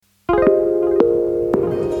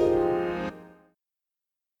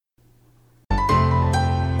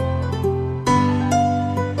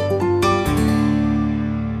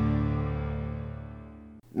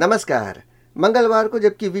नमस्कार। मंगलवार को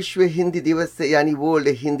जबकि विश्व हिंदी दिवस यानी वर्ल्ड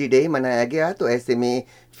हिंदी डे मनाया गया, तो ऐसे में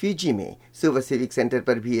फिजी में सुबह सिविक सेंटर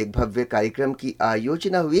पर भी एक भव्य कार्यक्रम की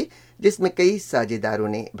आयोजना हुई, जिसमें कई साझेदारों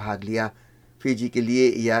ने भाग लिया। फिजी के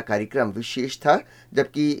लिए यह कार्यक्रम विशेष था,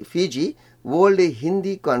 जबकि फिजी वर्ल्ड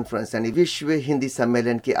हिंदी कॉन्फ्रेंस यानी विश्व हिंदी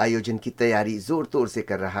सम्मेलन के आयोजन की तैयारी जोर तोर से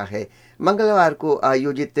कर रहा है। मंगलवार को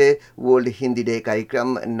आयोजित वर्ल्ड हिंदी डे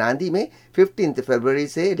कार्यक्रम नांदी में 15 फरवरी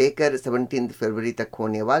से लेकर 17 फरवरी तक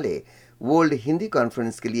होने वाले वर्ल्ड हिंदी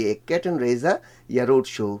कॉन्फ्रेंस के लिए एक कैटन रेजा या रोड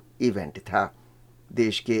शो इवेंट था।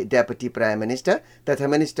 देश के डेप्यूटी प्राइम मिनिस्टर तथा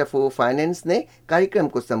मिनिस्टर फॉर फाइनेंस ने कार्यक्रम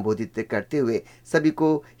को संबोधित करते हुए सभी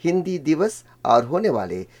को हिंदी दिवस और होने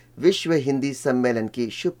वाले विश्व हिंदी सम्मेलन की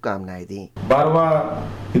शुभकामनाएं दी। 12वां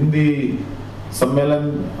हिंदी सम्मेलन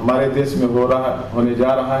हमारे देश में होने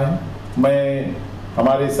जा रहा है। मैं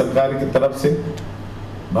हमारे सरकार की तरफ से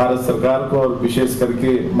भारत सरकार को और विशेष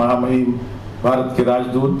करके महामहिम भारत के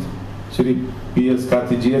राजदूत श्री PS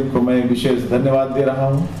कार्ति जी को मैं विशेष धन्यवाद दे रहा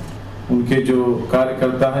हूं। उनके जो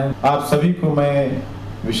कार्यकर्ता हैं, आप सभी को मैं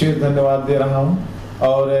विशेष धन्यवाद दे रहा हूं।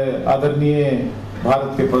 और आदरणीय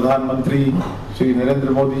भारत के प्रधानमंत्री श्री नरेंद्र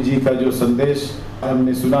मोदी जी का जो संदेश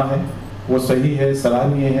हमने सुना है वो सही है,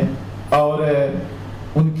 सराहनीय है। और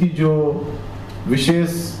उनकी जो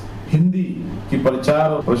विशेष हिंदी की प्रचार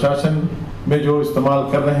और प्रशासन में जो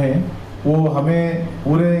इस्तेमाल कर रहे हैं, वो हमें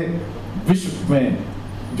पूरे विश्व में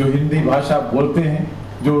जो हिंदी भाषा बोलते हैं,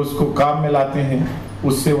 जो उसको काम में लाते हैं,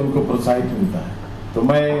 उससे उनको प्रोत्साहित मिलता है। तो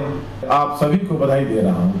मैं आप सभी को बधाई दे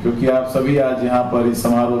रहा हूं, क्योंकि आप सभी आज यहाँ पर इस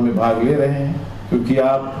समारोह में भाग ले रहे हैं, क्योंकि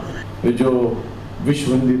आप जो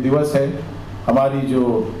विश्व हिंदी दिवस है, हमारी जो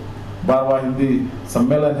 12वां हिंदी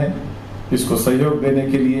सम्मेलन है, इसको सहयोग देने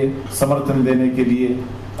के लिए, समर्थन देने के लिए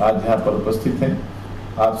आज यहाँ पर उपस्थित हैं।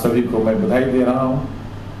 आप सभी को मैं बधाई दे रहा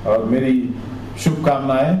हूँ और मेरी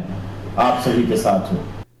शुभकामनाएं आप सभी के साथ हो।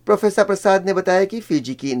 प्रोफेसर प्रसाद ने बताया कि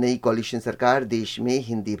फिजी की नई कोलिशन सरकार देश में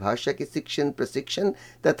हिंदी भाषा के शिक्षण, प्रशिक्षण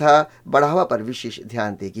तथा बढ़ावा पर विशेष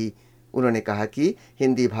ध्यान देगी। उन्होंने कहा कि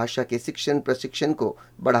हिंदी भाषा के शिक्षण प्रशिक्षण को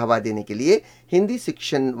बढ़ावा देने के लिए हिंदी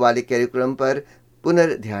शिक्षण वाले कार्यक्रम पर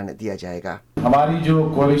पुनर्ध्यान दिया जाएगा। हमारी जो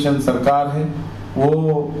कोलिशन सरकार है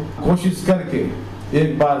वो कोशिश करके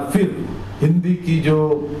एक बार फिर हिंदी की जो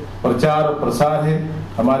प्रचार और प्रसार है,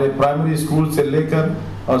 हमारे प्राइमरी स्कूल से लेकर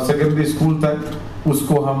और सेकेंडरी स्कूल तक,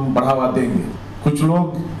 उसको हम बढ़ावा देंगे। कुछ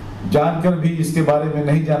लोग जानकर भी इसके बारे में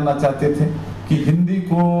नहीं जानना चाहते थे कि हिंदी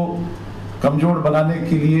को कमजोर बनाने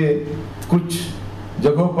के लिए कुछ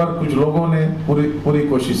जगहों पर कुछ लोगों ने पूरी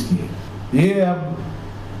कोशिश की है। ये अब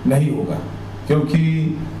नहीं होगा, क्योंकि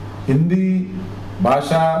हिंदी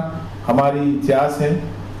भाषा हमारी इतिहास है,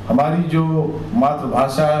 हमारी जो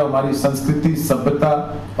मातृभाषा है, हमारी संस्कृति, सभ्यता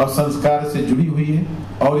और संस्कार से जुड़ी हुई है।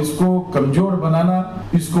 और इसको कमजोर बनाना,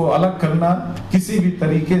 इसको अलग करना किसी भी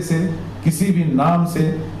तरीके से, किसी भी नाम से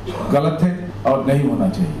गलत है और नहीं होना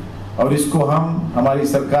चाहिए, और इसको हमारी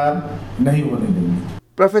सरकार नहीं होने देंगे।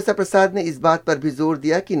 प्रोफेसर प्रसाद ने इस बात पर भी जोर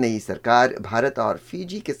दिया कि नई सरकार भारत और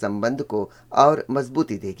फिजी के संबंध को और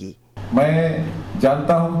मजबूती देगी। मैं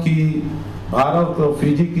जानता हूं कि भारत और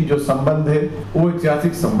फिजी की जो संबंध है वो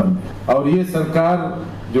ऐतिहासिक संबंध है, और ये सरकार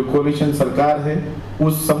जो कोलिशन सरकार है,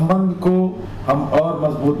 उस संबंध को हम और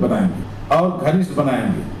मजबूत बनाएंगे और घनिष्ठ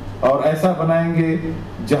बनाएंगे, और ऐसा बनाएंगे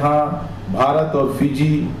जहां भारत और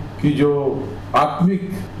फिजी की जो आत्मिक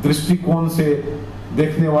दृष्टिकोण से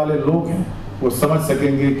देखने वाले लोग हैं, वो समझ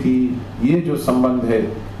सकेंगे कि ये जो संबंध है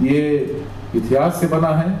ये इतिहास से बना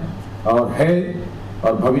है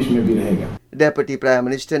और भविष्य में भी रहेगा। डेप्यूटी प्राइम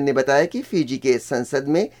मिनिस्टर ने बताया कि फिजी के संसद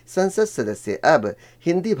में संसद सदस्य अब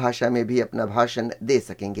हिंदी भाषा में भी अपना भाषण दे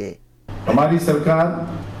सकेंगे। हमारी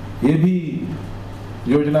सरकार ये भी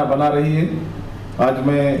योजना बना रही है। आज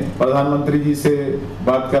मैं प्रधानमंत्री जी से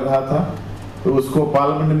बात कर रहा था, तो उसको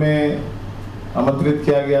पार्लियामेंट में आमंत्रित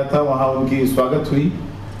किया गया था, वहाँ उनकी स्वागत हुई,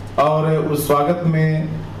 और उस स्वागत में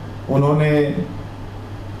उन्होंने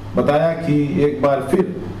बताया कि एक बार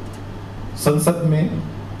फिर संसद में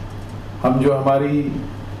हम जो हमारी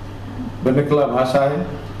वर्नाक्युलर भाषा है,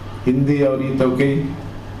 हिंदी और तोकई,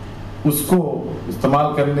 उसको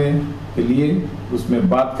इस्तेमाल करने के लिए, उसमें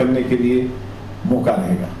बात करने के लिए मौका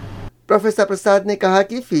रहेगा। प्रोफेसर प्रसाद ने कहा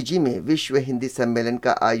कि फिजी में विश्व हिंदी सम्मेलन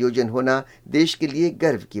का आयोजन होना देश के लिए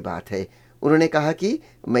गर्व की बात है। उन्होंने कहा कि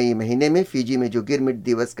मई महीने में फिजी में जो गिरमिट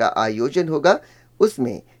दिवस का आयोजन होगा,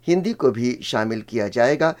 उसमें हिंदी को भी शामिल किया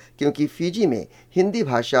जाएगा, क्योंकि फिजी में हिंदी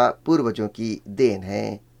भाषा पूर्वजों की देन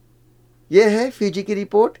है। यह है फिजी की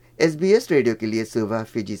रिपोर्ट। SBS रेडियो के लिए सुबह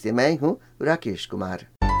फिजी से मैं हूं राकेश कुमार।